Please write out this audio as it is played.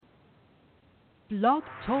Blog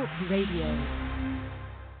Talk Radio.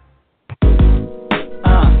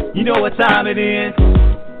 You know what time it is.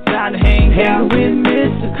 Time to hang out with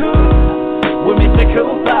Mr. Coop. With Mr.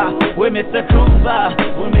 Coop, with Mr. Coop,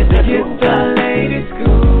 with Mr. Coop. Get the latest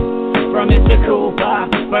scoop from Mr. Coop,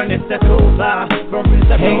 from Mr. Coop, from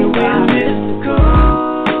Mr. Coop. Hang with Mr.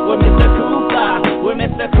 Coop, with Mr. Coop, with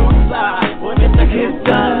Mr. Coop, with Mr. Coop. Get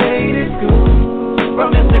the latest scoop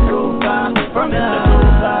from Mr. Coop, from Mr.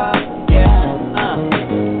 Coop.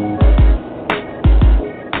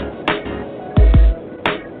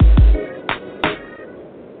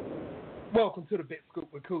 Welcome to the Big Scoop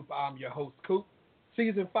with Coop. I'm your host, Coop.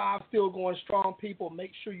 Season 5 still going strong, people.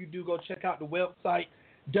 Make sure you do go check out the website,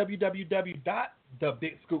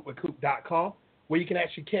 www.thebigscoopwithcoop.com, where you can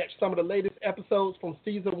actually catch some of the latest episodes from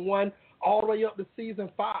Season 1 all the way up to Season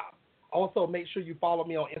 5. Also, make sure you follow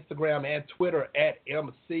me on Instagram and Twitter at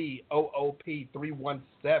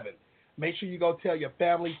MCOOP317. Make sure you go tell your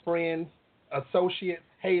family, friends, associates,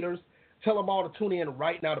 haters. Tell them all to tune in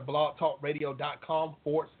right now to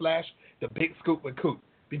blogtalkradio.com/The Big Scoop with Coop,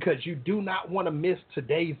 because you do not want to miss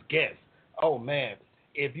today's guest. Oh, man.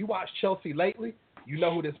 If you watch Chelsea lately, you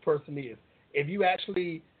know who this person is. If you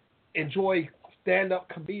actually enjoy stand-up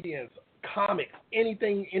comedians, comics,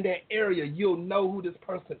 anything in that area, you'll know who this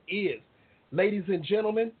person is. Ladies and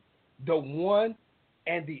gentlemen, the one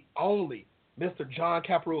and the only Mr. John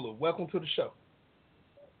Caparulo. Welcome to the show.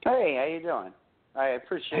 Hey, how you doing? I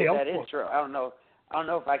appreciate that intro. I don't know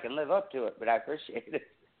if I can live up to it, but I appreciate it.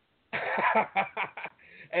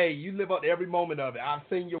 Hey, you live up to every moment of it. I've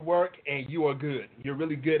seen your work, and you are good. You're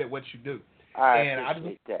really good at what you do. I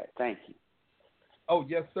appreciate that. Thank you. Oh,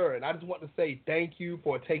 yes, sir. And I just want to say thank you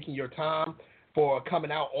for taking your time for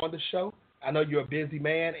coming out on the show. I know you're a busy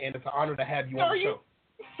man, and it's an honor to have you on the show.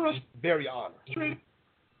 Very honored.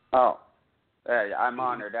 Oh, I'm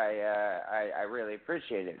honored. I really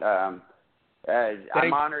appreciate it. I'm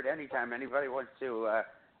honored anytime anybody wants to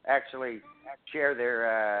actually share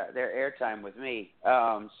their airtime with me.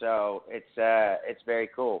 So it's very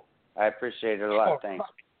cool. I appreciate it a lot. Thanks.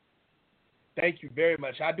 Thank you very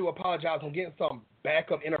much. I do apologize. I'm getting some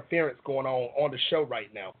backup interference going on the show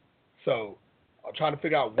right now. So I'm trying to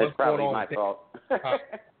figure out what's going on. That's probably my fault.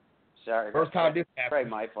 Sorry. First time this happened.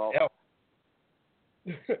 Probably my fault.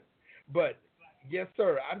 But, yes,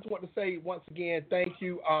 sir. I just want to say once again, thank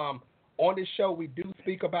you. On this show, we do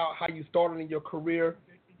speak about how you started in your career,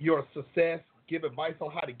 your success, give advice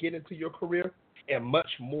on how to get into your career, and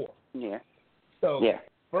much more. Yeah. So,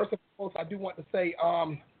 first and foremost, I do want to say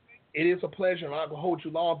it is a pleasure, and I'm not going to hold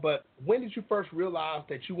you long, but when did you first realize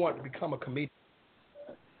that you wanted to become a comedian?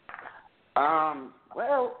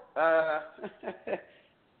 Well, I've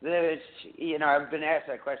been asked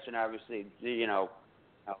that question, obviously, a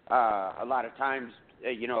lot of times,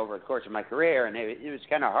 over the course of my career, and it was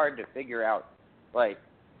kind of hard to figure out, like,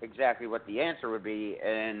 exactly what the answer would be.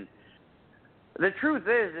 And the truth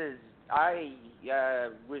is I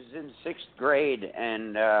was in 6th grade,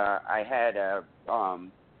 and I had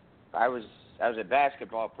I was at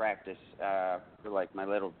basketball practice for like my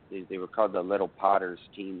little. They were called the Little Potters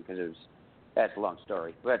team because that's a long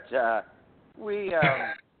story, but we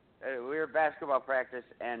were at basketball practice,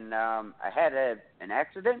 and I had an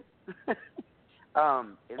accident.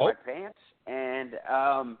 In my pants, and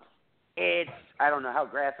I don't know how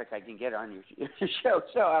graphic I can get on your show,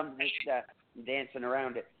 so I'm just dancing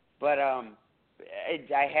around it. But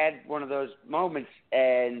I had one of those moments,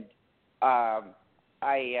 and I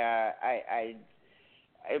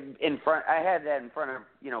had that in front of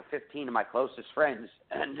 15 of my closest friends,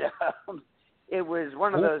 and it was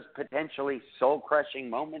one of those potentially soul-crushing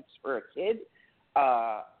moments for a kid.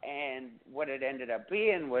 And what it ended up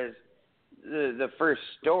being was the first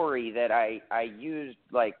story that I used,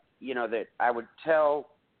 like, that I would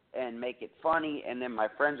tell and make it funny, and then my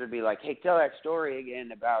friends would be like, hey, tell that story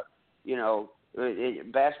again about,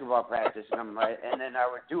 basketball practice, and I'm like, and then I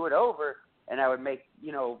would do it over, and I would make,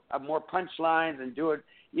 more punchlines and do it,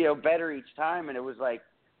 better each time, and it was like,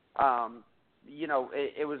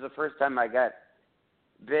 it was the first time I got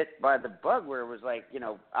bit by the bug where it was like,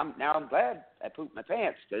 I'm glad I pooped my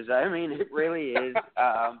pants, because, it really is,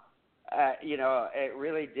 it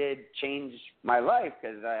really did change my life,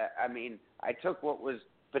 because, I took what was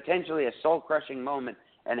potentially a soul-crushing moment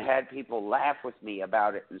and had people laugh with me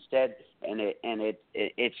about it instead, and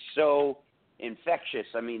it's so infectious.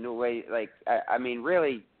 The way, like,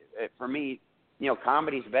 really, for me,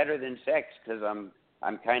 comedy's better than sex, because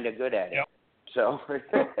I'm kind of good at it. So.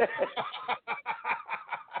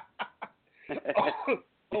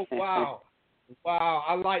 Oh, wow. Wow,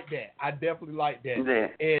 I like that. I definitely like that.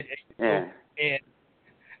 Yeah. And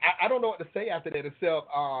I don't know what to say after that except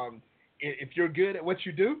if you're good at what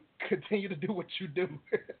you do, continue to do what you do.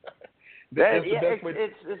 That's the best way.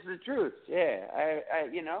 It's the truth. Yeah,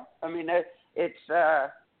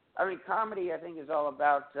 comedy I think is all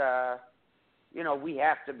about we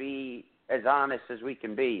have to be as honest as we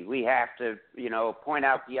can be. We have to point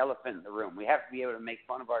out the elephant in the room. We have to be able to make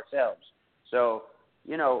fun of ourselves. So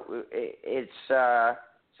it's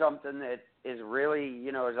something that is really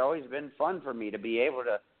has always been fun for me to be able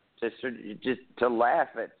to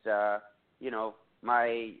laugh at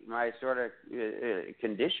my sort of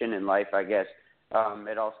condition in life, I guess,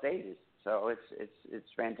 at all stages. So it's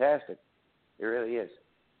fantastic. It really is.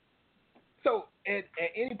 So at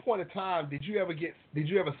any point in time, did you ever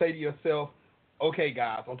say to yourself, okay,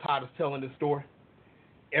 guys, I'm tired of telling this story.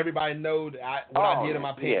 Everybody know that what I did in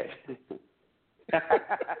my pants.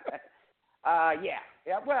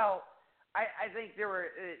 Yeah. Well, I think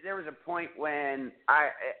there was a point when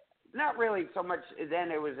not really so much then.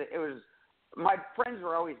 It was my friends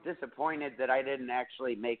were always disappointed that I didn't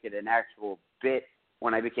actually make it an actual bit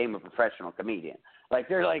when I became a professional comedian. Like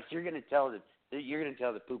they're like, you're gonna tell the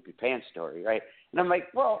poopy pants story, right? And I'm like,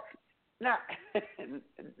 well, no,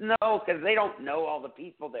 because they don't know all the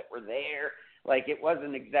people that were there. Like it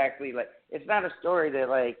wasn't exactly like it's not a story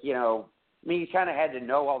that you kind of had to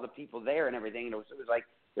know all the people there and everything. And it was like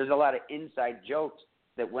there's a lot of inside jokes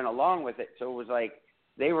that went along with it. So it was like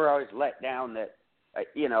they were always let down that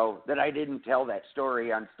that I didn't tell that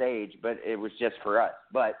story on stage, but it was just for us.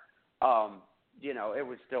 But it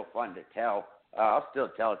was still fun to tell. I'll still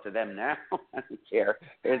tell it to them now. I don't care.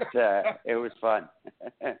 It was fun.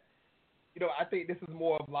 I think this is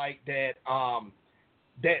more of like that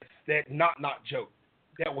that knock joke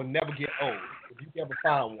that will never get old. If you ever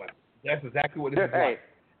find one, that's exactly what this is like.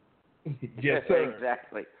 Yes, sir.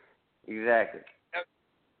 Exactly.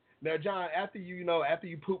 Now, John, after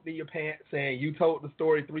you pooped in your pants and you told the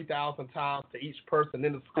story 3,000 times to each person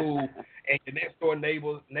in the school and your next door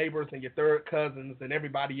neighbors and your third cousins and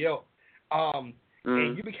everybody else, and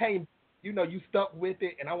you became, you stuck with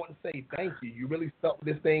it, and I want to say thank you. You really stuck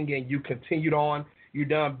with this thing and you continued on. You've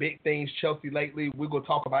done big things, Chelsea, lately. We're going to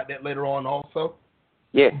talk about that later on also.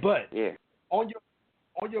 Yeah. But on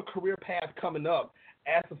your career path coming up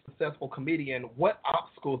as a successful comedian, what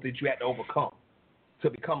obstacles did you have to overcome to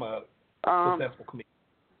become a successful comedian?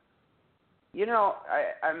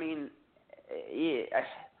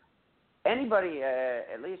 Anybody,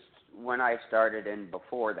 at least when I started and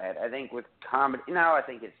before that, I think with comedy, now I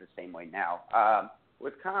think it's the same way now.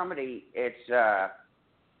 With comedy, it's,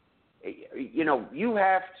 you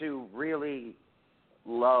have to really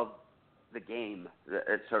love the game,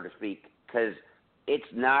 so to speak, because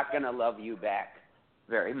it's not going to love you back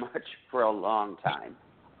very much for a long time.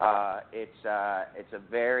 It's a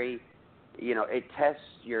very, it tests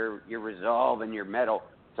your resolve and your mettle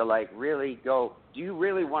to like really go, do you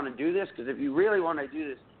really want to do this? Because if you really want to do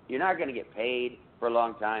this, you're not going to get paid for a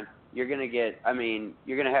long time. You're going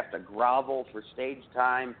to have to grovel for stage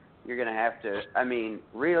time. You're going to have to,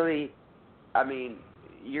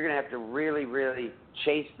 you're going to have to really, really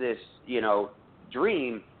chase this,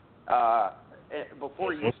 dream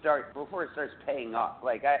before it starts paying off.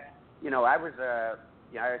 Like I was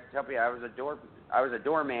a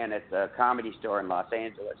doorman at the Comedy Store in Los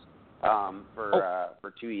Angeles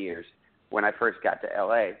for 2 years when I first got to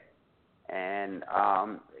LA, and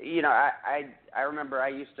I remember I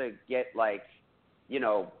used to get like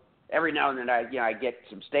every now and then I get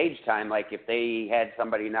some stage time, like if they had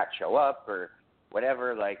somebody not show up or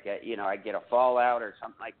whatever, like I'd get a fallout or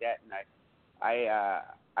something like that, and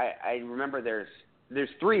I remember there's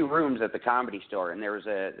 3 rooms at the Comedy Store, and there's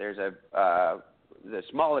the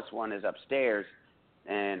smallest one is upstairs,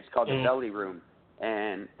 and it's called the Belly Room.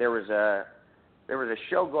 And there was a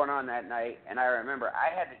show going on that night, and I remember I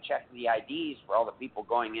had to check the IDs for all the people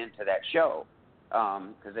going into that show,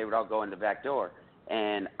 because they would all go in the back door.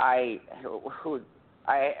 And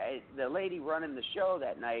the lady running the show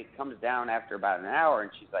that night comes down after about an hour,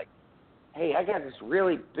 and she's like, "Hey, I got this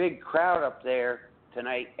really big crowd up there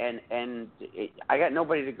tonight, and I got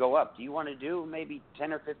nobody to go up. Do you want to do maybe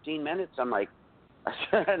 10 or 15 minutes?" I'm like,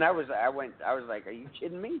 and I was like, "Are you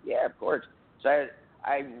kidding me?" "Yeah, of course." So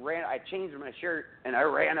I changed my shirt and I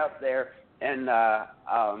ran up there and I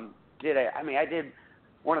did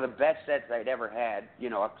one of the best sets I'd ever had,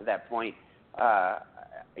 up to that point,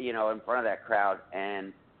 in front of that crowd.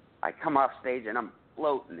 And I come off stage and I'm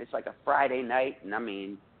floating. It's like a Friday night, and I'm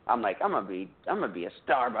like, I'm gonna be a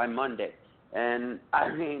star by Monday. And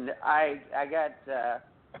I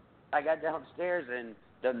got downstairs, and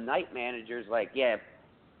the night manager's like, "Yeah,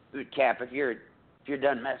 Cap, if you're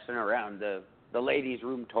done messing around, the the ladies'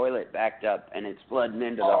 room toilet backed up, and it's flooding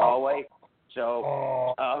into the hallway.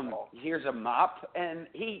 So here's a mop, and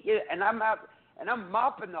I'm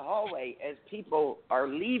mopping the hallway as people are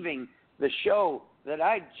leaving the show that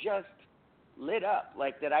I just lit up,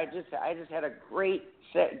 like that I just had a great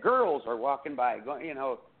set. Girls are walking by, going,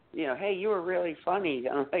 hey, you were really funny.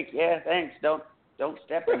 I'm like, yeah, thanks. Don't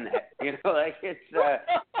step in that. Like it's,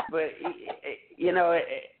 but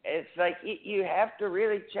it's like you have to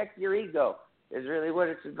really check your ego. Is really what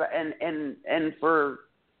it's about, and for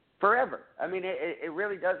forever. I mean, it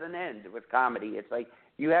really doesn't end with comedy. It's like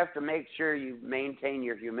you have to make sure you maintain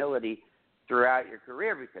your humility throughout your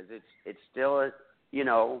career, because it's still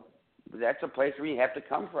that's a place where you have to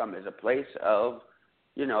come from, is a place of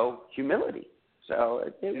humility. So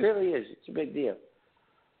it really is. It's a big deal.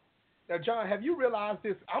 Now, John, have you realized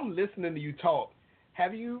this? I'm listening to you talk.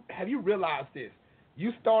 Have you realized this?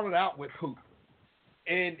 You started out with Coop,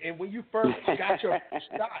 and when you first got your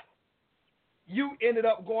shot, you ended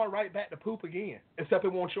up going right back to Poop again, except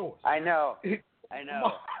it wasn't yours. I know. Hey,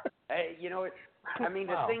 I mean,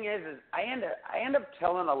 the thing is I end up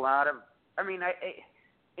telling a lot of. I mean,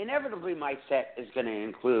 inevitably my set is going to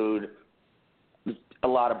include a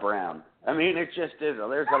lot of brown. I mean, it just is.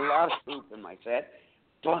 There's a lot of Poop in my set.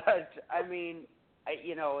 But I mean,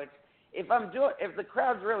 it's if the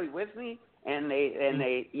crowd's really with me and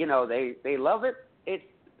they love it,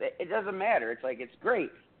 it doesn't matter. It's like it's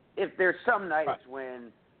great. If there's some nights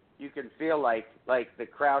when you can feel like the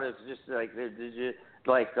crowd is just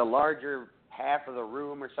like the larger half of the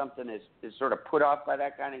room or something is sort of put off by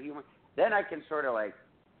that kind of humor, then I can sort of like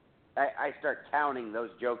I start counting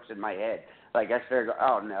those jokes in my head. Like I start going,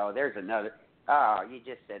 oh no, there's another. Oh, you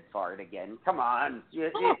just said fart again. Come on,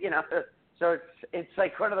 So it's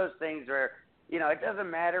like one of those things where it doesn't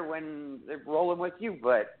matter when they're rolling with you,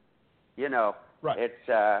 but it's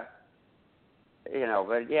but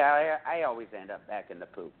yeah, I always end up back in the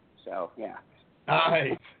Poop. So yeah.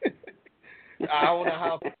 Nice.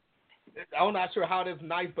 I'm not sure how that's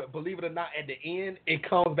nice, but believe it or not, at the end it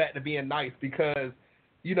comes back to being nice, because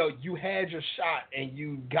you had your shot and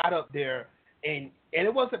you got up there and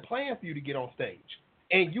it wasn't planned for you to get on stage,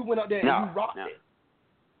 and you went up there and you rocked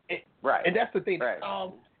it. Right. And that's the thing. Right.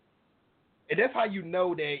 And that's how you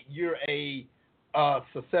know that you're a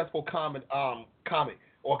successful comic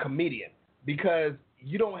or comedian, because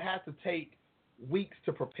you don't have to take weeks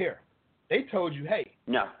to prepare. They told you, hey,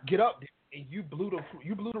 get up there, and you blew the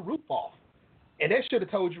roof off, and that should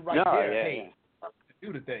have told you hey,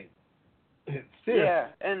 do the thing. Seriously. Yeah,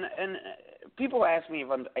 and people ask me if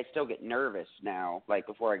I still get nervous now, like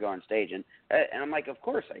before I go on stage, and I'm like, of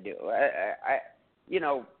course I do.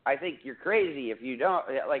 I think you're crazy if you don't.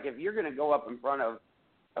 Like, if you're going to go up in front of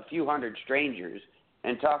a few hundred strangers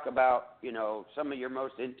and talk about some of your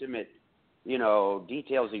most intimate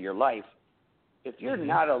details of your life, if you're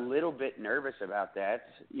not a little bit nervous about that,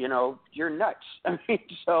 you're nuts. I mean,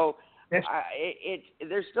 so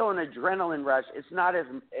there's still an adrenaline rush. It's not as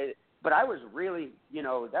but I was really,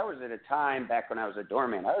 that was at a time back when I was a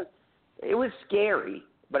doorman. It was scary,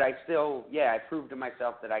 but I still, I proved to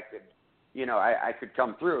myself that I could, I could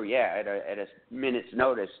come through, at a minute's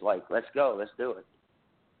notice. Like, let's go, let's do it.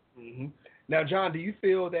 Mm-hmm. Now, John, do you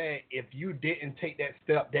feel that if you didn't take that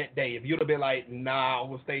step that day, if you'd have been like, nah, I'm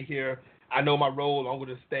gonna stay here, I know my role, I'm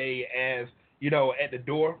gonna stay as, at the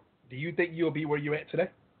door, do you think you'll be where you're at today?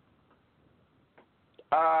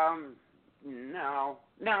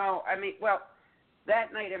 No. I mean, well,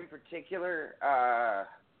 that night in particular, I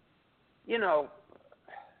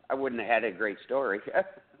wouldn't have had a great story,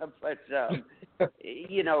 but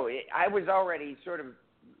I was already sort of,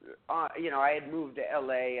 I had moved to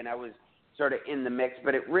LA and I was sort of in the mix,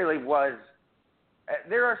 but it really was.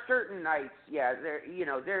 There are certain nights, there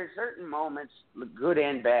are certain moments, good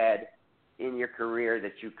and bad, in your career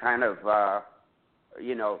that you kind of,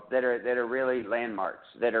 that are really landmarks,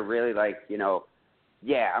 that are really like,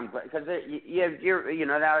 I'm glad, because you're,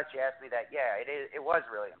 now that you asked me that, it was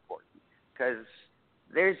really important, because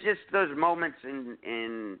there's just those moments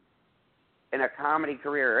in a comedy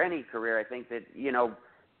career or any career, I think that,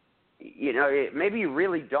 maybe you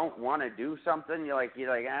really don't want to do something. You're like,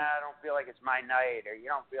 I don't feel like it's my night, or you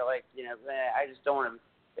don't feel like, I just don't want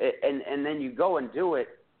to. And then you go and do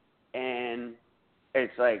it, and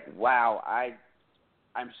it's like, wow,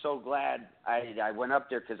 I'm so glad I went up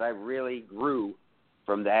there, because I really grew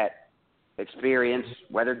from that experience,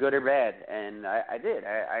 whether good or bad. And I did.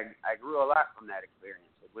 I grew a lot from that experience.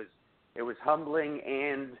 It was humbling,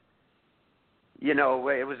 and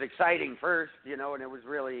it was exciting first, and it was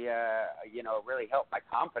really, really helped my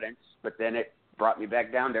confidence. But then it brought me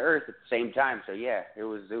back down to earth at the same time. So it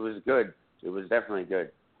was good. It was definitely good.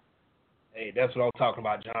 Hey, that's what I'm talking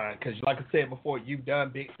about, John. Because like I said before, you've done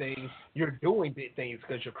big things. You're doing big things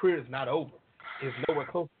because your career is not over. It's nowhere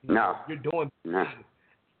close to No. over. You're doing big things.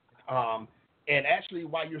 And actually,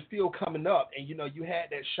 while you're still coming up, and you had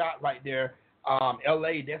that shot right there,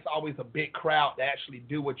 LA. That's always a big crowd to actually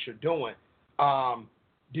do what you're doing.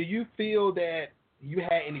 Do you feel that you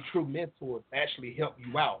had any true mentors that actually help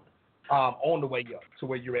you out on the way up to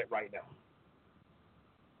where you're at right now?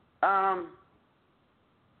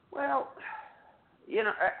 Well,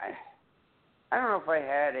 I don't know if I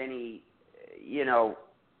had any,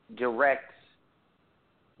 direct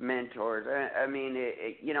mentors. I mean,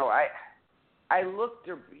 I look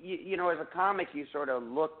to, as a comic, you sort of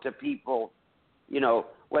look to people,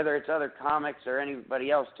 whether it's other comics or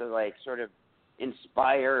anybody else to like sort of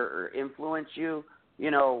inspire or influence you,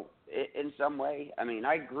 in some way. I mean,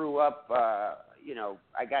 I grew up, I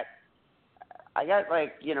got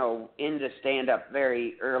like, into stand-up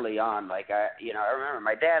very early on. Like, I remember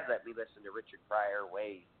my dad let me listen to Richard Pryor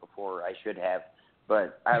way before I should have,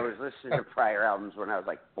 but I was listening to Pryor albums when I was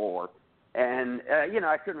like 4. And,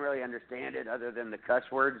 I couldn't really understand it other than the cuss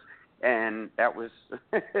words. And that was,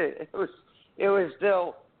 it was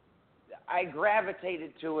still, I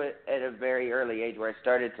gravitated to it at a very early age where I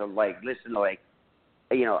started to like listen to like,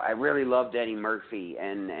 I really loved Eddie Murphy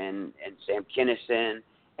and Sam Kinison.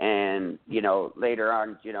 And, later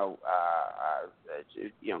on,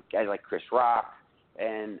 guys like Chris Rock.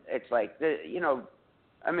 And it's like,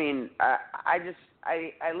 I mean, I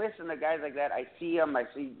listen to guys like that. I see them. I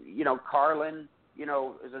see, Carlin,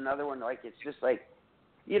 is another one. Like, it's just like,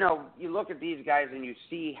 you look at these guys and you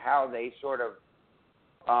see how they sort of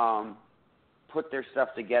put their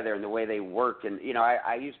stuff together and the way they work. And,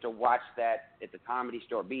 I used to watch that at the Comedy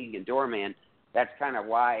Store, being a doorman. That's kind of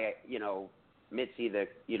why, Mitzi,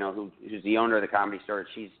 who's the owner of the Comedy Store,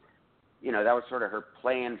 she's, that was sort of her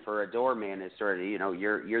plan for a doorman, is sort of,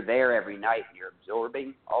 you're there every night, and you're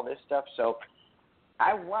absorbing all this stuff. So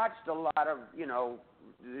I watched a lot of,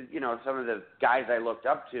 some of the guys I looked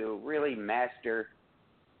up to really master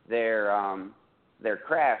their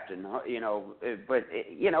craft, and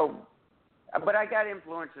but I got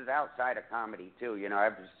influences outside of comedy too. I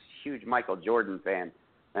was a huge Michael Jordan fan.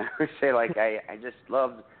 I would say, like, I just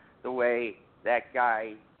loved the way that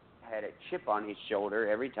guy had a chip on his shoulder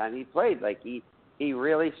every time he played. Like, he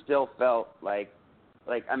really still felt like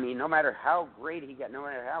I mean, no matter how great he got, no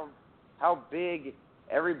matter how big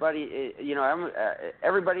everybody,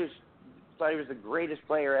 everybody thought he was the greatest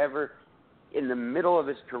player ever in the middle of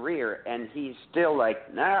his career, and he's still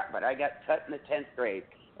like, nah, but I got cut in the 10th grade,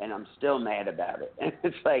 and I'm still mad about it. And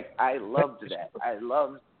it's like, I loved that. I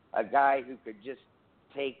loved a guy who could just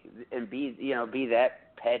take and be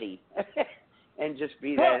that petty and just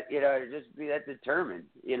be that, just be that determined,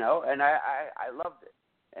 and I loved it.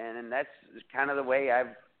 And that's kind of the way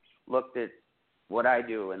I've looked at what I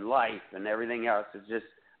do in life and everything else. It's just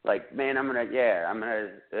like, man, I may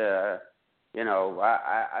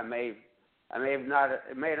have not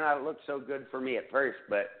looked so good for me at first,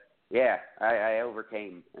 but yeah, I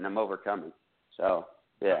overcame, and I'm overcoming. So,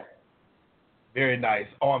 yeah. Very nice.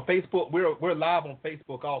 On Facebook, we're live on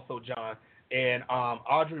Facebook also, John. And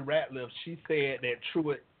Audrey Ratliff, she said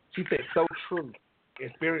so true.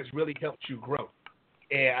 Experience really helped you grow.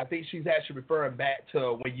 And I think she's actually referring back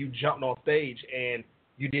to when you jumped on stage and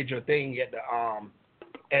you did your thing at the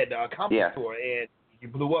Comedy Store, and you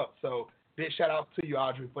blew up. So big shout out to you,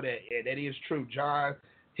 Audrey, for that. And that is true. John,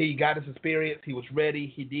 he got his experience. He was ready.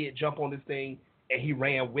 He did jump on this thing, and he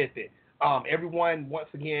ran with it. Everyone, once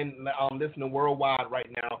again, listening worldwide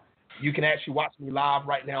right now, you can actually watch me live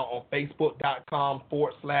right now on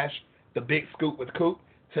Facebook.com/The Big Scoop with Coop.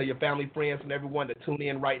 Tell your family, friends, and everyone to tune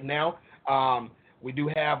in right now. We do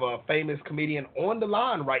have a famous comedian on the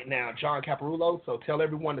line right now, John Caparulo. So tell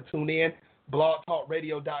everyone to tune in.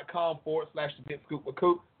 blogtalkradio.com/The Big Scoop with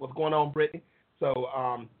Coop. What's going on, Brittany? So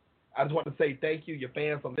I just want to say thank you. Your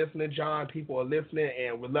fans are listening, John. People are listening,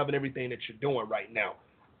 and we're loving everything that you're doing right now.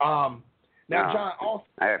 Now, John, also,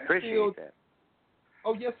 I appreciate that.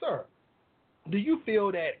 Oh, yes, sir. Do you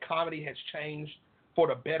feel that comedy has changed for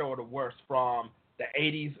the better or the worse from the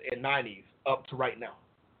 80s and 90s up to right now?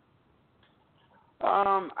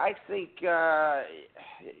 I think, I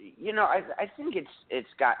think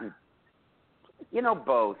it's gotten,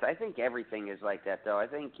 both. I think everything is like that, though. I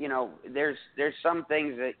think, there's some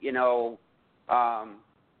things that,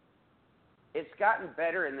 it's gotten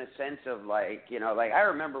better in the sense of like I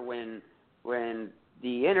remember when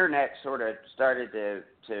the internet sort of started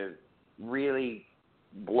to really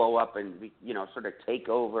blow up and sort of take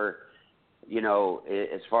over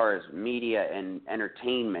as far as media and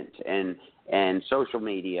entertainment and social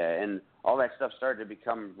media and all that stuff started to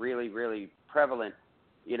become really, really prevalent,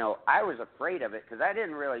 I was afraid of it because I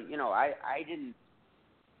didn't really, I didn't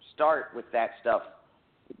start with that stuff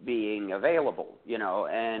being available,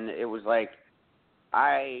 and it was like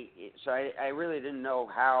I really didn't know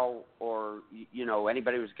how or,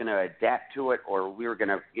 anybody was going to adapt to it or we were going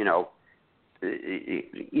to,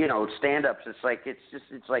 stand-ups. It's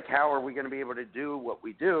like, how are we going to be able to do what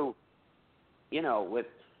we do, with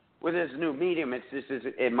this new medium? I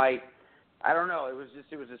don't know. It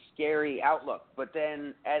was a scary outlook. But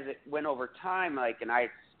then as it went over time, and I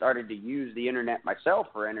started to use the internet myself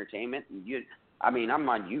for entertainment, and I'm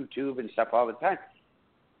on YouTube and stuff all the time.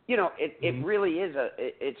 It really is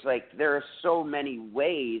it's like there are so many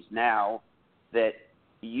ways now that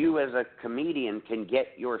you as a comedian can get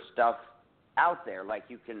your stuff out there. Like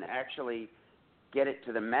you can actually get it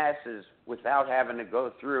to the masses without having to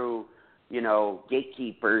go through,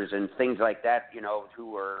 gatekeepers and things like that,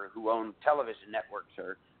 who own television networks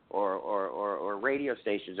or radio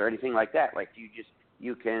stations or anything like that. Like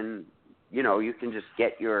you can just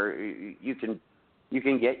get you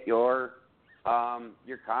can get your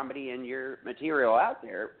comedy and your material out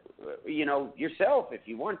there, yourself if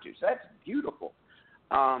you want to. So that's beautiful.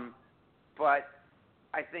 But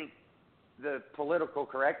I think the political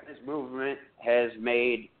correctness movement has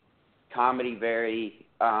made comedy very,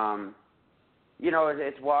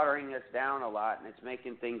 it's watering us down a lot and it's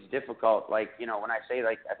making things difficult. Like, when I say,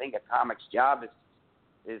 I think a comic's job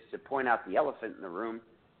is to point out the elephant in the room.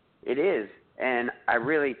 It is. And I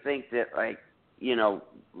really think that,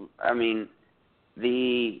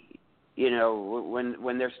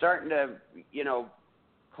 when they're starting to,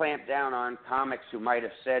 clamp down on comics who might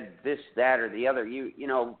have said this, that, or the other,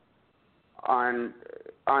 on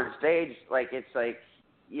stage, I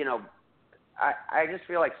just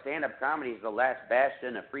feel like stand-up comedy is the last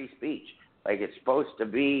bastion of free speech. Like it's supposed to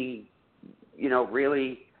be,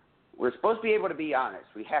 really, we're supposed to be able to be honest.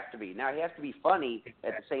 We have to be. Now you have to be funny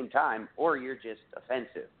at the same time, or you're just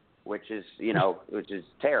offensive, which is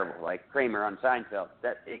terrible. Like Kramer on Seinfeld.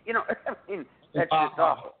 That that's just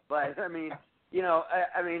awful. But it's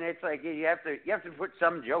like you have to put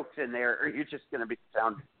some jokes in there, or you're just going to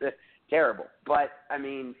sound terrible. But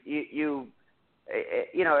if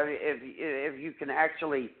you can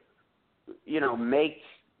actually, make,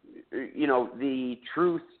 the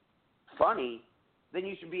truth funny, then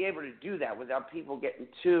you should be able to do that without people getting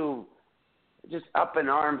too just up in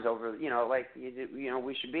arms over,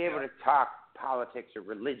 we should be able to talk politics or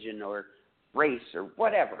religion or race or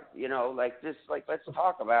whatever, let's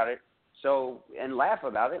talk about it. So, and laugh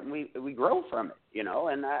about it, and we grow from it,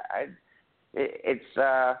 and it's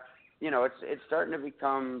starting to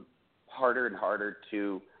become harder and harder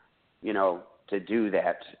to do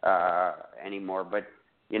that anymore. But,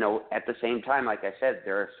 at the same time, like I said,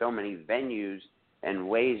 there are so many venues and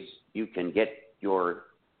ways you can get your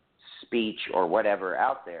speech or whatever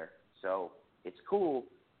out there. So it's cool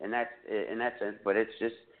in that sense, but it's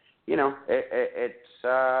just, it's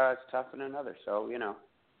tough in another. So,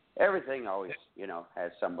 everything always,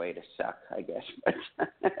 has some way to suck, I guess.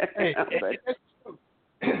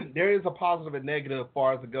 There is a positive and negative as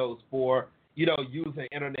far as it goes for, using the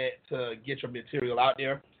internet to get your material out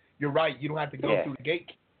there. You're right. You don't have to go through the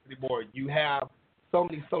gatekeeper anymore. You have so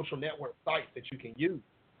many social network sites that you can use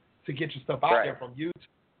to get your stuff out there, from YouTube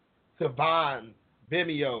to Vine,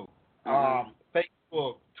 Vimeo,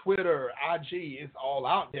 Facebook, Twitter, IG. It's all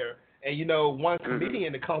out there. And, one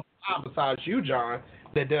comedian that comes out besides you, John,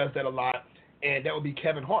 that does that a lot, and that would be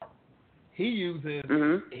Kevin Hart. He uses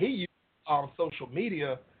social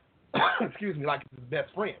media, excuse me, like his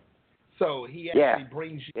best friend. So he actually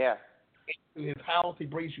brings you to his house. He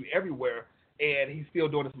brings you everywhere, and he's still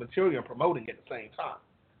doing his material and promoting it at the same time.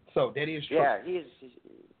 So that is true.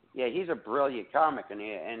 Yeah, he's a brilliant comic, and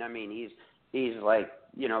he's like,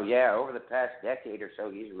 over the past decade or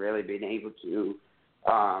so, he's really been able to,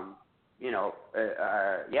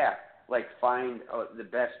 find the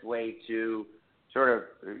best way to sort of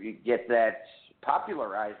get that,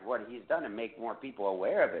 popularize what he's done and make more people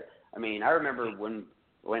aware of it. I remember when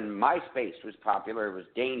MySpace was popular, it was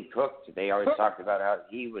Dane Cook. They always talked about how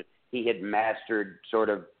he had mastered sort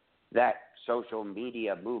of that social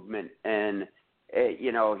media movement, and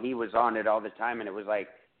he was on it all the time, and it was like,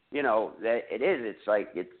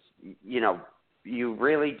 you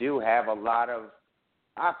really do have a lot of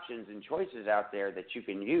options and choices out there that you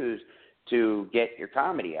can use to get your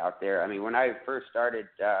comedy out there. When I first started,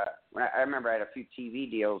 I remember I had a few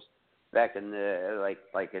TV deals back in the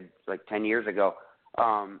like 10 years ago,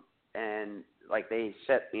 and like they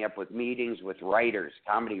set me up with meetings with writers,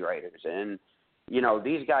 comedy writers, and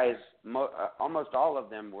these guys, almost all of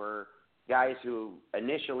them were guys who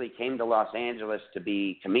initially came to Los Angeles to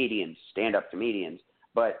be comedians, stand-up comedians,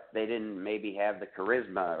 but they didn't maybe have the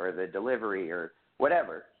charisma or the delivery or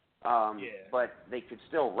whatever. But they could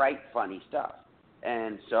still write funny stuff.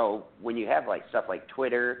 And so when you have like stuff like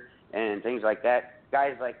Twitter and things like that,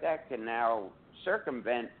 guys like that can now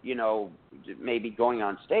circumvent, maybe going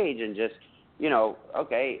on stage and just,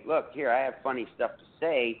 okay, look, here, I have funny stuff to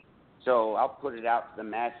say, so I'll put it out to the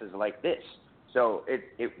masses like this. So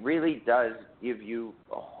it really does give you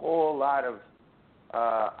a whole lot of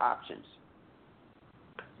options.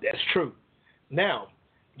 That's true. Now,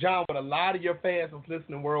 John, with a lot of your fans are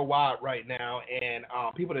listening worldwide right now, and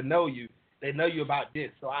people that know you, they know you about this.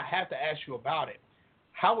 So I have to ask you about it.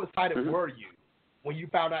 How excited were you when you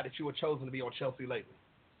found out that you were chosen to be on Chelsea Lately?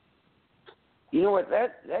 You know what?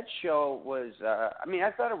 That show was.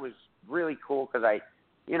 I thought it was really cool because I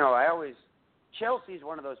always Chelsea's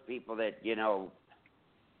one of those people that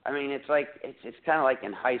it's like it's kind of like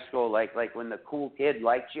in high school, like when the cool kid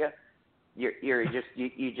likes you. You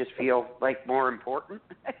just feel like more important.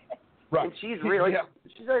 Right. And she's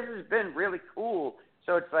always been really cool.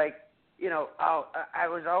 So it's like, I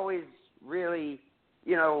was always really,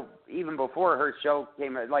 even before her show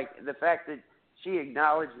came out, like the fact that she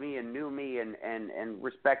acknowledged me and knew me and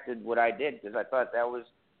respected what I did, because I thought that was,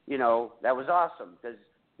 that was awesome, because,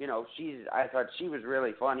 I thought she was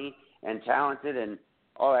really funny and talented and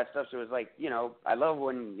all that stuff. So it was like, I love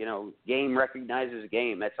when, game recognizes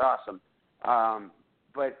game. That's awesome.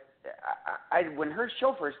 But I when her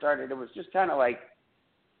show first started, it was just kind of like,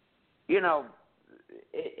 I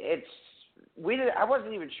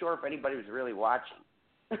wasn't even sure if anybody was really watching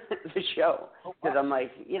the show, because I'm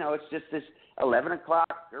like, it's just this 11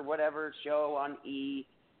 o'clock or whatever show on E,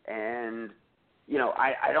 and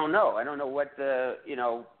I don't know. I don't know what the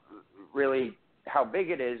really how big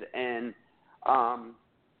it is, and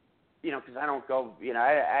because I don't go,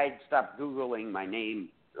 I stopped Googling my name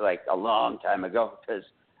like a long time ago because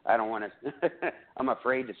I don't want to. I'm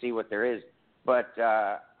afraid to see what there is. But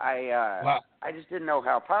I just didn't know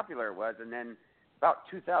how popular it was, and then about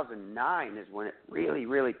 2009 is when it really,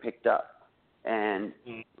 really picked up, and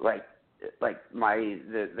like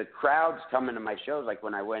the crowds coming to my shows. Like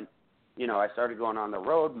when I went, I started going on the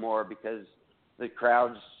road more because the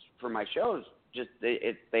crowds for my shows just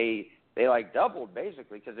they like doubled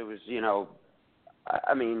basically, because it was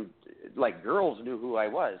like girls knew who I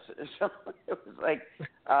was, so it was like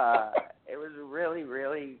it was really,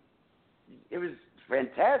 really, it was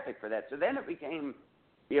fantastic for that. So then it became,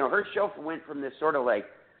 her show went from this sort of like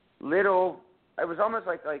little, it was almost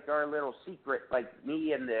like our little secret, like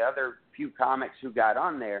me and the other few comics who got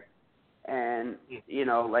on there, and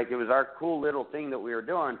like it was our cool little thing that we were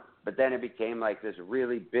doing. But then it became like this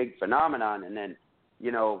really big phenomenon, and then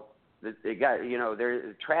it got,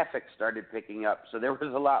 the traffic started picking up, so there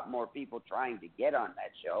was a lot more people trying to get on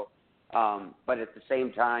that show. But at the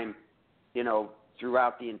same time,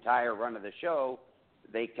 throughout the entire run of the show,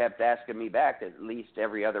 they kept asking me back at least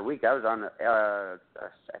every other week. I was on, I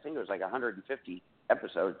think it was like 150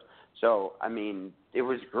 episodes. So, it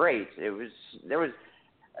was great.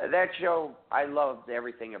 That show, I loved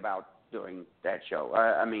everything about doing that show.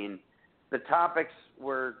 The topics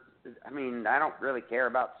were, I don't really care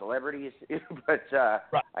about celebrities, but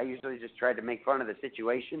right. I usually just tried to make fun of the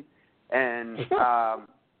situation. And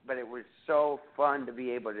but it was so fun to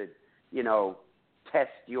be able to,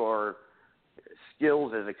 test your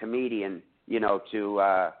skills as a comedian, it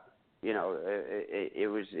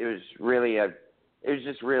was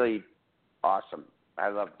just really awesome. I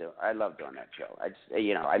love doing that show.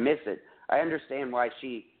 I miss it. I understand why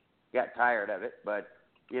she got tired of it, but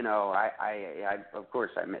I of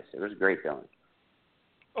course I miss it. It was a great feeling.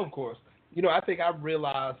 Of course. I think I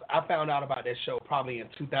found out about that show probably in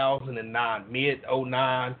 2009,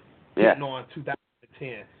 mid-09, getting on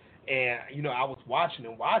 2010. And, I was watching,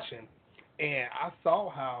 and I saw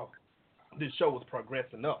how the show was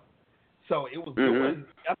progressing up. So it was doing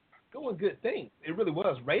good things. It really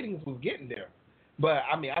was. Ratings was getting there. But,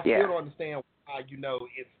 I still don't understand why,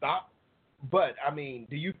 it stopped. But,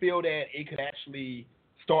 do you feel that it could actually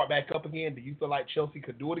start back up again? Do you feel like Chelsea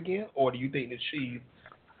could do it again? Or do you think that she's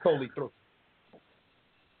totally through?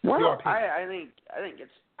 Well, I think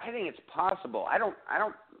it's possible. I don't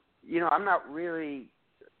I'm not really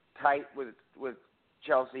tight with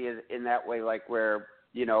Chelsea in that way, like where,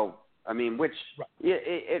 which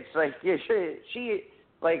it's like she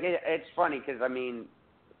like it's funny because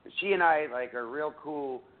she and I like are real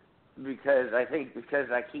cool because I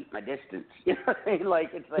keep my distance. You know what I mean?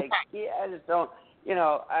 Like it's like I just don't. You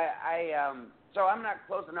know, so I'm not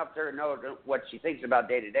close enough to her to know what she thinks about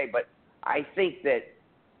day to day. But I think that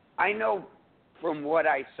I know from what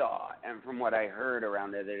I saw and from what I heard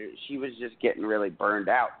around there that she was just getting really burned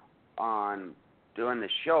out on doing the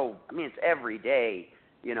show. I mean, it's every day.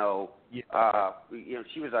 You know,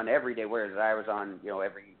 she was on every day, whereas I was on,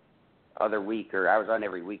 every other week, or I was on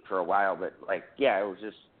every week for a while. But like, it was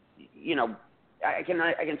just, I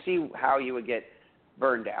can see how you would get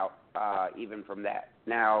burned out, even from that.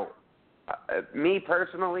 Now, me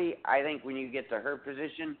personally, I think when you get to her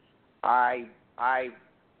position, I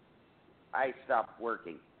stop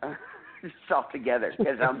working just altogether,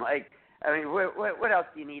 because I'm like, I mean, what else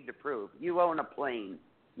do you need to prove? You own a plane.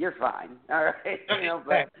 You're fine, all right.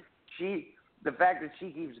 But the fact that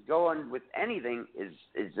she keeps going with anything is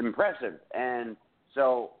impressive, and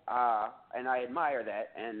so and I admire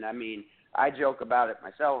that. And I mean, I joke about it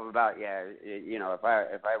myself about if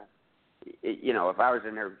I was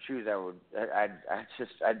in her shoes,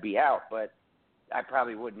 I'd be out, but I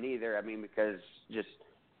probably wouldn't either. I mean, because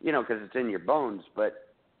it's in your bones.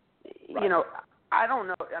 But right. I don't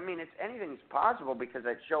know. I mean, anything's possible, because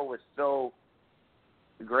that show was so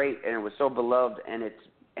great and it was so beloved, and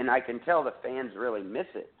I can tell the fans really miss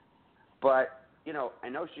it. But I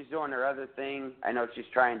know she's doing her other thing. I know she's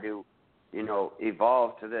trying to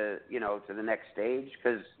evolve to the next stage,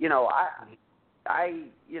 because I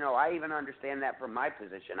even understand that from my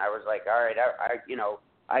position. I was like, all right,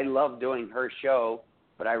 I love doing her show,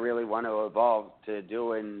 but I really want to evolve to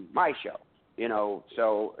doing my show.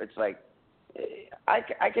 So it's like I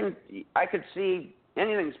could see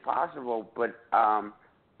anything's possible, but I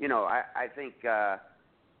think as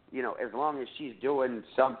long as she's doing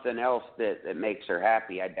something else that makes her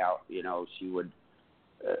happy, I doubt she would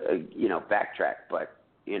backtrack. But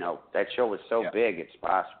that show was so big, it's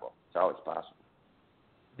possible. It's always possible.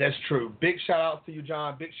 That's true. Big shout out to you,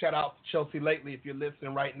 John. Big shout out to Chelsea Lately, if you're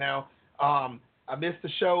listening right now. I missed the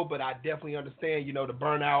show, but I definitely understand. The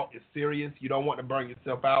burnout is serious. You don't want to burn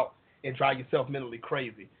yourself out and drive yourself mentally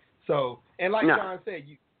crazy. So, and like John said,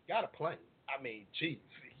 you got a plane. I mean, geez,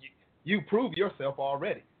 you proved yourself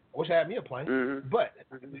already. I wish I had me a plane, but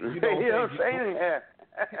you don't say anything.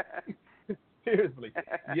 Seriously,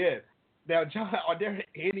 yes. Now, John, are there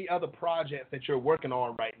any other projects that you're working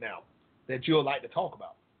on right now that you would like to talk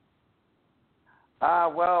about?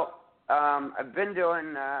 I've been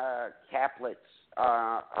doing caplets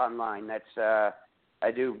online. That's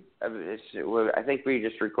I do. I think we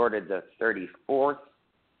just recorded the 34th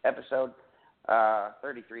episode,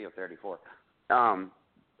 33 or 34.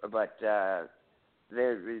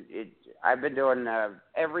 I've been doing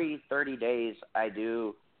every 30 days. I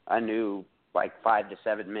do a new 5 to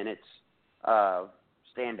 7 minutes of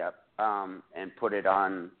stand up, and put it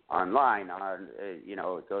online.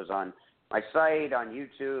 It goes on my site, on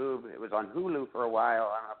YouTube. It was on Hulu for a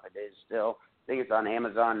while. I don't know if it is still. I think it's on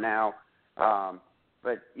Amazon now.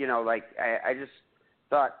 But I just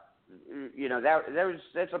thought,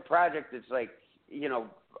 that's a project that's like,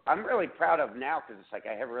 I'm really proud of now, because it's like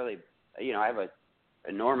I have really, I have a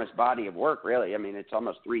enormous body of work, really. I mean, it's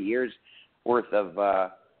almost 3 years worth of,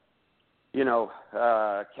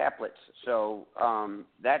 caplets. So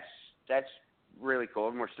that's really cool,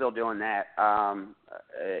 and we're still doing that.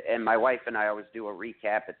 And my wife and I always do a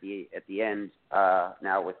recap at the end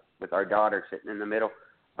now with our daughter sitting in the middle.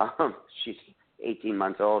 She's 18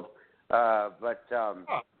 months old, but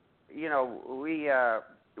we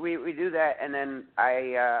do that, and then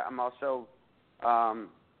I'm also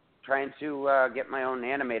trying to get my own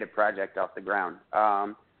animated project off the ground.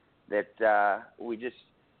 That we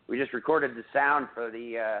just recorded the sound for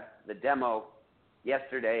the demo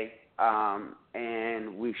yesterday,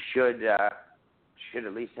 and we should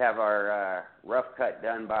at least have our rough cut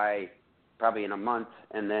done by probably in a month,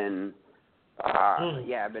 and then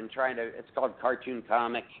I've been trying to. It's called Cartoon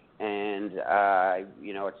Comic, and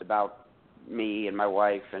it's about me and my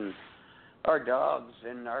wife and our dogs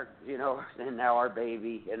and our and now our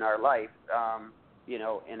baby in our life, in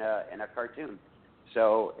a cartoon.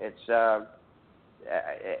 So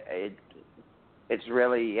it's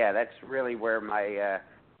really that's really where my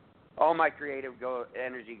all my creative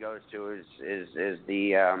energy goes to is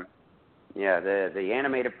the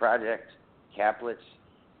animated project, caplets,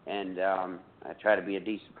 and I try to be a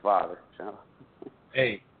decent father. So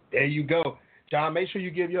hey, there you go, John. Make sure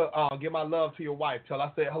you give my love to your wife. Tell her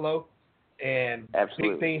I said hello, and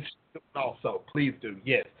absolutely. Big things also, please do.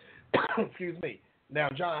 Yes. Excuse me. Now,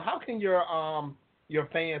 John, how can your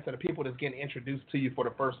fans and the people that's getting introduced to you for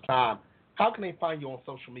the first time, how can they find you on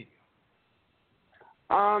social media?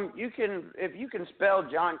 You can, if you can spell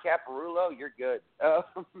John Caparulo, you're good.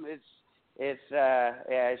 It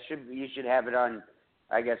should, you should have it on,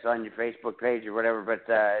 I guess, on your Facebook page or whatever. But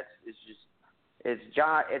it's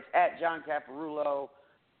at John Caparulo,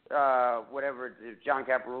 whatever. John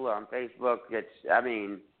Caparulo on Facebook.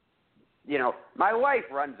 My wife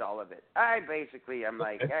runs all of it. I'm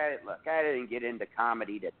like, hey, look, I didn't get into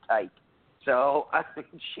comedy to type. So I think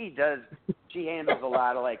she handles a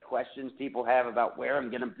lot of like questions people have about where I'm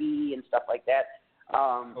going to be and stuff like that.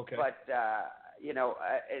 But,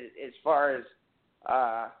 as far as,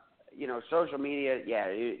 social media,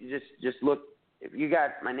 you just look, if you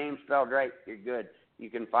got my name spelled right, you're good. You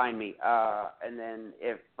can find me. And then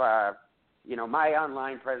if, my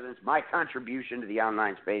online presence, my contribution to the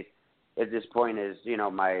online space at this point is,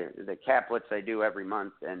 the caplets I do every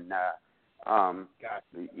month and,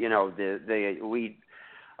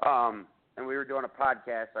 and we were doing a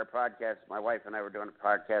podcast. Our podcast, my wife and I were doing a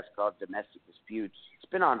podcast called Domestic Disputes. It's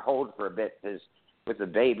been on hold for a bit because with the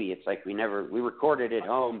baby, it's like we recorded at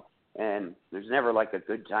home, and there's never like a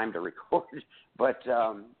good time to record. But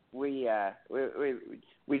we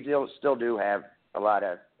still do have a lot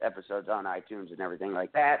of episodes on iTunes and everything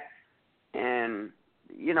like that. And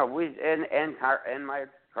and my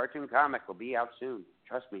cartoon comic will be out soon.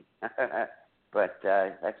 Trust me. But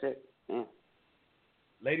that's it. Yeah.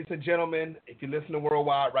 Ladies and gentlemen, if you're listening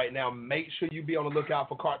worldwide right now, make sure you be on the lookout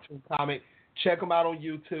for Cartoon Comic. Check him out on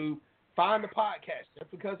YouTube. Find the podcast.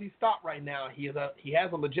 Just because he stopped right now, he has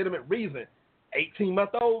a legitimate reason.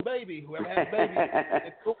 18-month-old baby, whoever has a baby,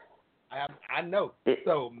 it's cool. I know.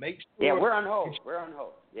 So make sure. Yeah, we're on hold.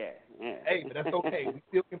 Yeah. Hey, but that's okay. We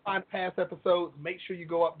still can find past episodes. Make sure you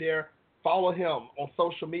go up there, follow him on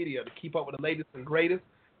social media to keep up with the latest and greatest.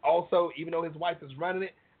 Also, even though his wife is running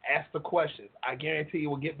it, ask the questions. I guarantee you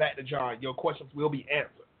will get back to John. Your questions will be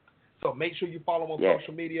answered. So make sure you follow him on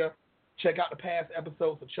social media. Check out the past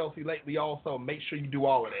episodes of Chelsea Lately also. Make sure you do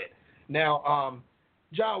all of that. Now,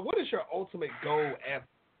 John, what is your ultimate goal as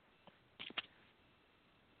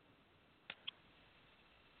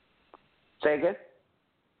Say again?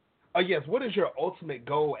 Yes, what is your ultimate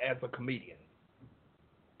goal as a comedian?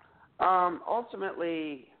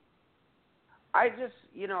 Ultimately, I just,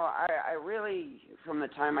 I really, from the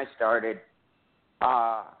time I started,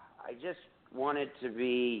 I just wanted to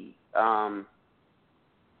be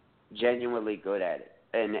genuinely good at it.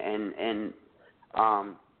 And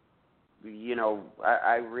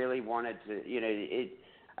I really wanted to,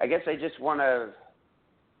 I guess I just want to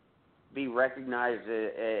be recognized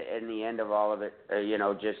in the end of all of it,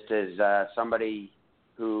 just as somebody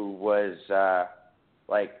who was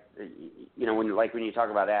when you talk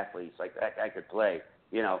about athletes, like that guy could play,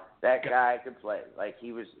 that guy could play. Like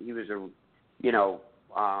he was he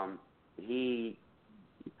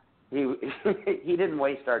didn't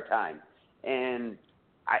waste our time. And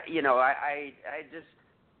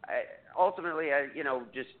ultimately,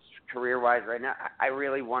 just career-wise right now, I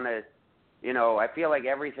really want to, I feel like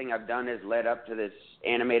everything I've done has led up to this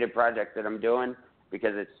animated project that I'm doing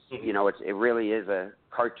because it's, it really is a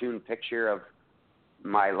cartoon picture of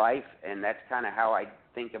my life, and that's kind of how I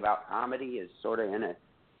think about comedy, is sort of in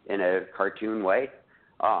a cartoon way,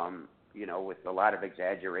 with a lot of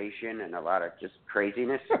exaggeration and a lot of just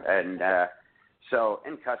craziness and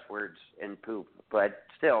cuss words and poop, but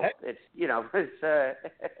still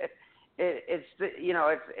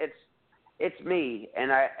it's me,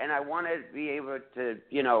 and I want to be able to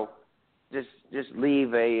just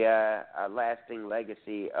leave a lasting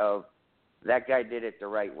legacy of that guy did it the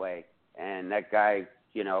right way. And that guy,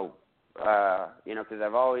 because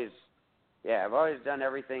I've always done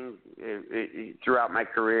everything throughout my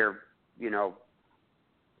career, the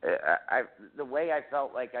way I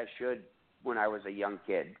felt like I should when I was a young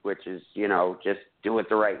kid, which is, just do it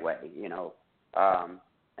the right way,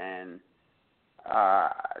 and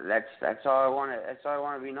that's all I want to. That's all I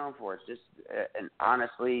want to be known for. It's just an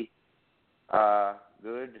honestly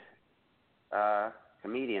good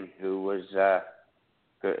comedian who was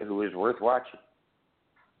worth watching.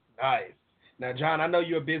 Nice. Now, John, I know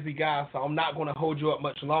you're a busy guy, so I'm not going to hold you up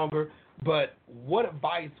much longer, but what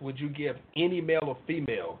advice would you give any male or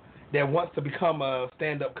female that wants to become a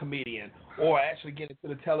stand-up comedian or actually get into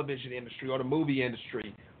the television industry or the movie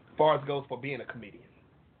industry as far as goes for being a comedian?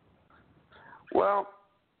 Well,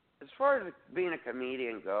 as far as being a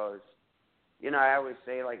comedian goes, I always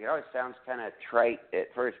say, it always sounds kind of trite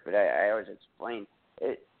at first, but I always explain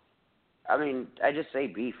it. I just say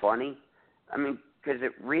be funny. Because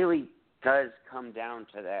it really does come down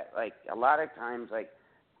to that. Like, a lot of times,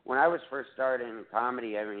 when I was first starting in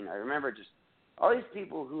comedy, I remember just all these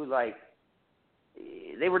people who,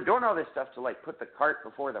 they were doing all this stuff to like put the cart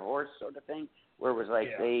before the horse, sort of thing, where it was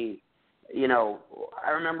like they, you know,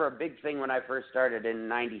 I remember a big thing when I first started in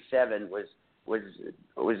 '97 was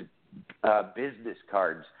business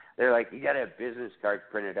cards. They're like, you got to have business cards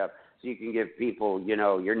printed up so you can give people, you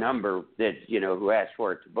know, your number that, you know, who asked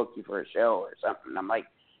for it to book you for a show or something. And I'm like,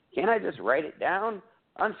 can't I just write it down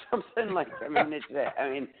on something? Like, I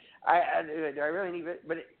mean, I really need it.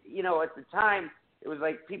 But, you know, at the time, it was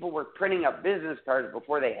like people were printing up business cards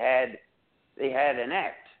before they had an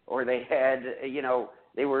act, or they had, you know,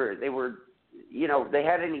 they were, you know, they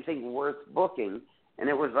had anything worth booking. And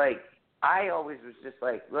it was like, I always was just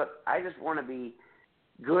like, look, I just want to be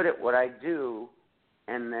good at what I do,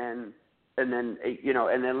 and then you know,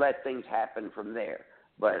 and then let things happen from there.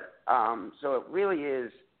 But so it really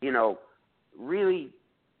is, you know, really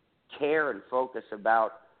care and focus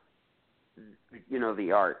about, you know,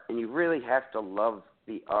 the art, and you really have to love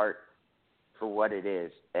the art for what it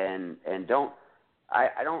is, and don't,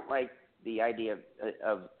 I don't like the idea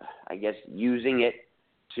of I guess using it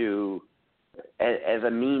to as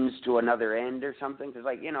a means to another end or something, because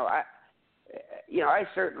like, you know, I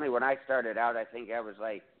certainly, when I started out, I think I was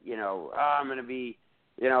like, you know, I'm going to be,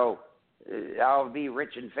 you know, I'll be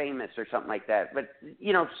rich and famous or something like that. But,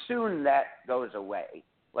 you know, soon that goes away,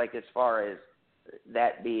 like as far as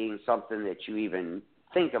that being something that you even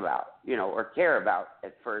think about, you know, or care about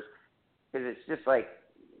at first, because it's just like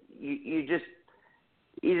you just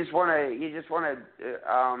want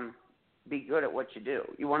to be good at what you do.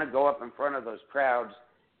 You want to go up in front of those crowds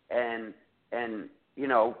and you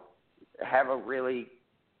know, have a really,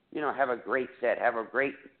 you know, have a great set, have a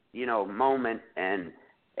great, you know, moment, and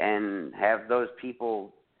have those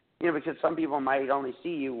people, you know, because some people might only see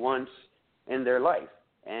you once in their life,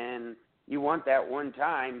 and you want that one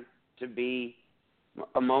time to be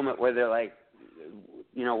a moment where they're like,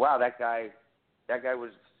 you know, wow, that guy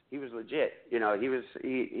was legit, you know, he was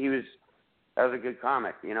that was a good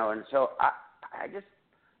comic, you know. And so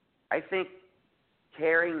I think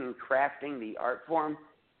caring and crafting the art form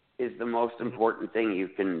is the most important thing you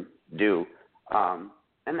can do,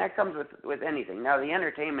 and that comes with anything. Now, the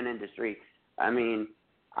entertainment industry, I mean,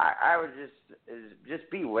 I would just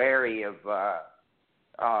be wary of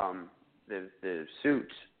the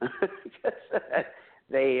suits, because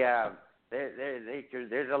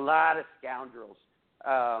there's a lot of scoundrels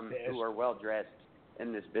who are well dressed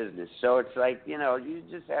in this business. So it's like, you know, you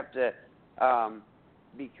just have to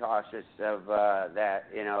be cautious of that,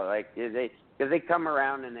 you know, like because they come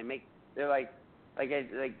around and they're like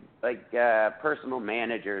personal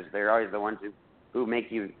managers. They're always the ones who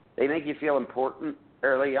make you feel important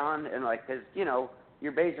early on, and like, because, you know,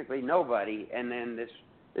 you're basically nobody, and then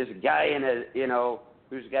this guy in a, you know,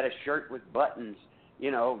 who's got a shirt with buttons,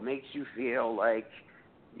 you know, makes you feel like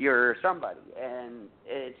you're somebody, and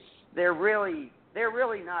they're really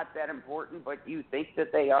not that important, but you think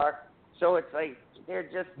that they are. So it's like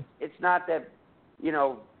it's not that, you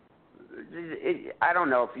know, I don't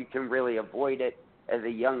know if you can really avoid it as a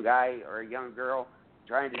young guy or a young girl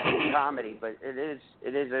trying to do comedy, but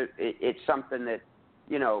it's something that,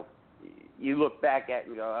 you know, you look back at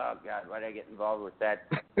and go, oh God, why did I get involved with that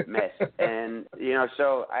mess? And, you know,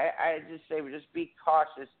 so I just say, just be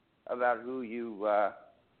cautious about who you,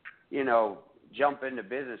 you know, jump into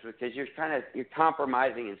business with, because you're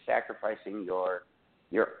compromising and sacrificing your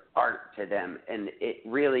art to them, and it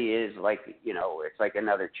really is like, you know, it's like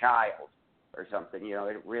another child or something. You know,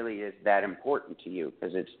 it really is that important to you,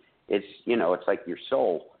 because it's you know, it's like your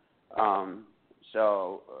soul.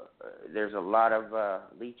 So there's a lot of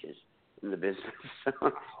leeches in the business.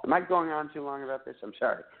 Am I going on too long about this? I'm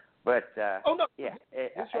sorry, but oh no, yeah,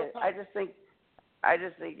 I just think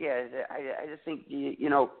you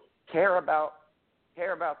know, care about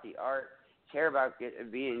the art, care about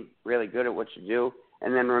being really good at what you do,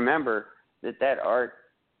 and then remember that art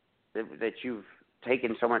that you've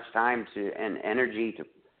taken so much time to and energy to,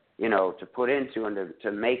 you know, to put into and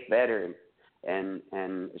to make better, and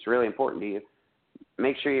it's really important to you.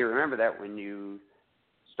 Make sure you remember that when you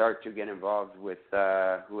start to get involved with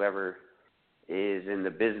whoever is in the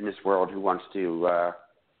business world who wants to,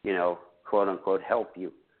 you know, quote unquote, help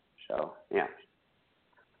you. So yeah.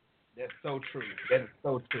 That's so true. That is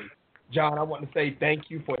so true. John, I want to say thank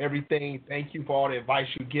you for everything. Thank you for all the advice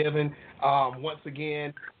you've given. Once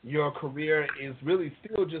again, your career is really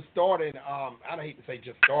still just starting. I don't hate to say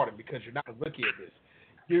just starting, because you're not a rookie at this.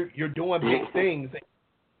 You're doing big things,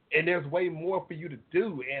 and there's way more for you to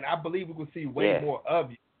do, and I believe we will see way more of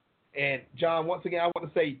you. And, John, once again, I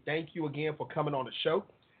want to say thank you again for coming on the show.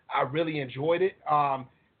 I really enjoyed it.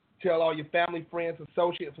 Tell all your family, friends,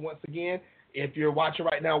 associates once again If you're watching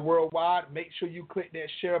right now worldwide, make sure you click that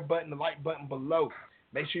share button, the like button below.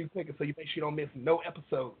 Make sure you click it so you make sure you don't miss no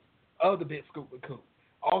episodes of the Big Scoop with Coop.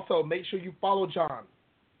 Also, make sure you follow John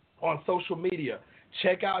on social media.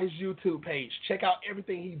 Check out his YouTube page. Check out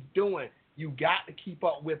everything he's doing. You got to keep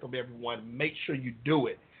up with him, everyone. Make sure you do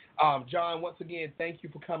it. John, once again, thank you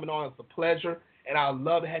for coming on. It's a pleasure, and I'd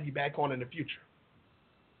love to have you back on in the future.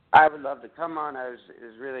 I would love to come on. It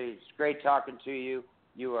was great talking to you.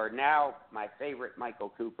 You are now my favorite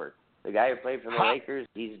Michael Cooper. The guy who played for the Lakers,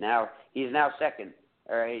 he's now second.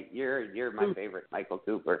 All right, you're my favorite Michael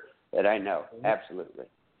Cooper that I know. Absolutely.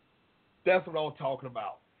 That's what I'm talking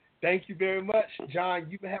about. Thank you very much, John.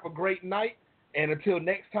 You have a great night. And until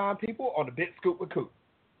next time, people, on the Big Scoop with Coop.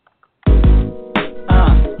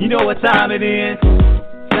 You know what time it is.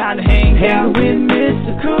 Time to hang out with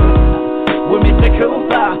Mr. Coop. With Mr.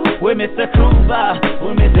 Coop, with Mr. Coop,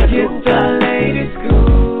 with Mr. Coop, the ladies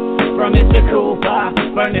Coop. From Mr. Coop,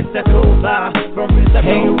 from Mr. Coop, from Mr.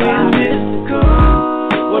 Coop, with Mr. Coop,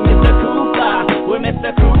 with Mr. Coop, with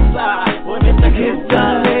Mr. Coop.